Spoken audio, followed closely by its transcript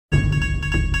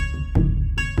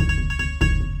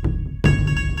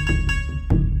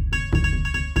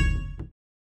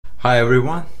Hi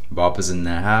everyone, Bob is in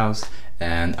the house,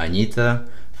 and Anitta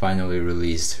finally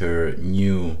released her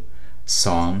new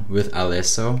song with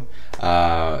Alesso.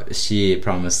 She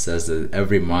promised us that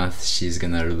every month she's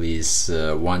gonna release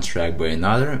one track by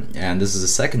another, and this is the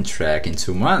second track in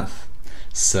 2 months.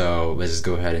 So let's just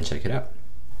go ahead and check it out.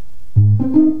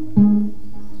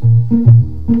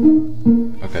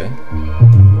 Okay.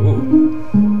 Ooh.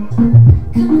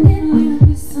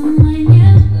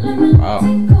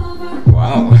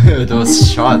 Wow,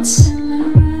 those shots.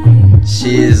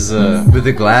 She is with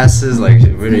the glasses, like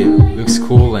really looks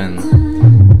cool, and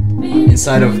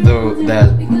inside of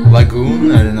that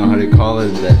lagoon, I don't know how to call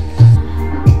it. That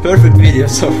perfect video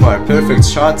so far, perfect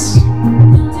shots,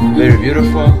 very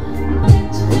beautiful.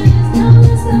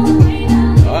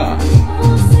 Ah.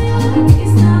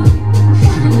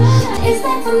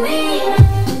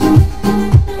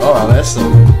 Oh, Alesso.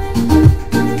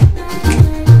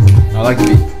 I like the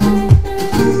beat.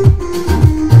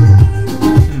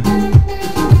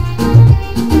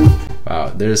 Wow,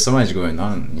 there's so much going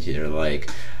on here. Like,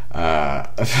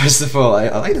 first of all, I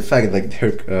like the fact that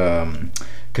her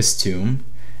costume,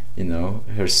 you know,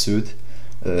 her suit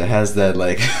has that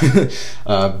like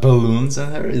balloons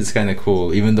on her. It's kind of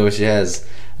cool, even though she has,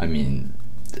 I mean,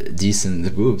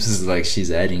 decent boobs. It's like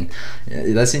she's adding.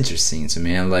 That's interesting to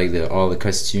me. And like all the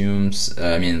costumes,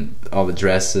 I mean, all the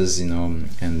dresses, you know,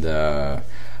 and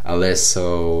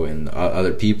Alesso and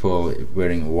other people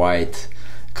wearing white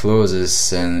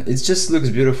clothes, and it just looks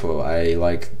beautiful. I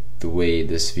like the way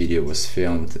this video was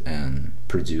filmed and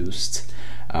produced,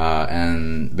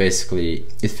 and basically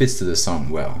it fits to the song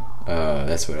well.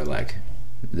 That's what I like.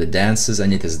 The dances,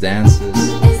 Anitta's dances,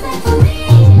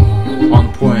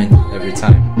 on point every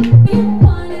time,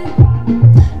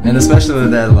 and especially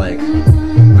that, like,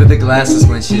 with the glasses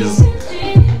when she's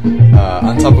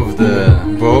on top of the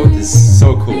boat is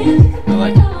so cool. I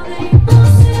like it.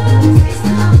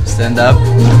 Stand up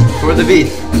for the beat.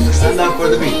 Stand up for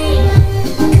the beat.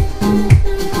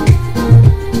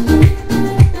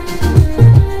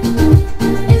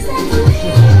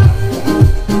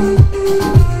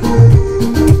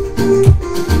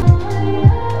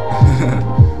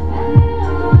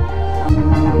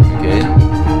 Okay.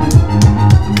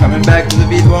 Coming back to the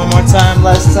beat one more time.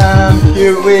 Last time.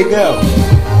 Here we go.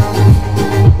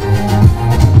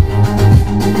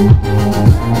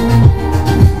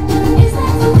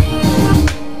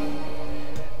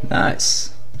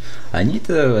 Nice.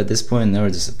 Anitta at this point never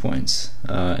disappoints,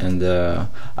 and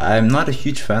I'm not a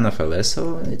huge fan of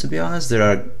Alesso, to be honest. There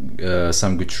are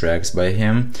some good tracks by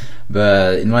him,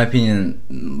 but in my opinion,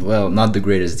 well, not the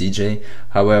greatest DJ.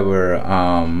 However,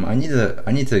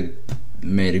 Anitta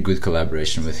made a good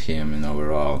collaboration with him, and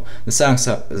overall the song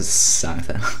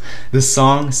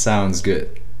sounds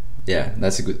good. Yeah,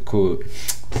 that's a good, cool.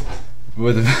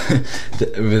 With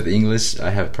English,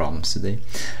 I have problems today.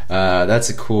 That's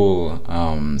a cool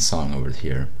song over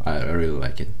here. I really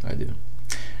like it. I do.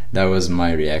 That was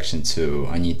my reaction to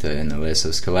Anitta and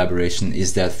Alesso's collaboration.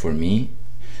 Is that for me?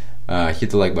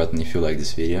 Hit the like button if you like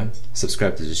this video.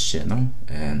 Subscribe to this channel,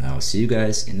 and I'll see you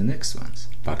guys in the next ones.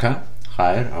 Пока.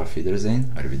 Хайр, auf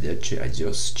Wiedersehen, arrivederci,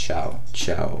 adios, ciao,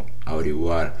 ciao, au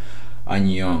revoir,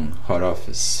 annyeong,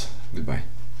 horofis. Goodbye.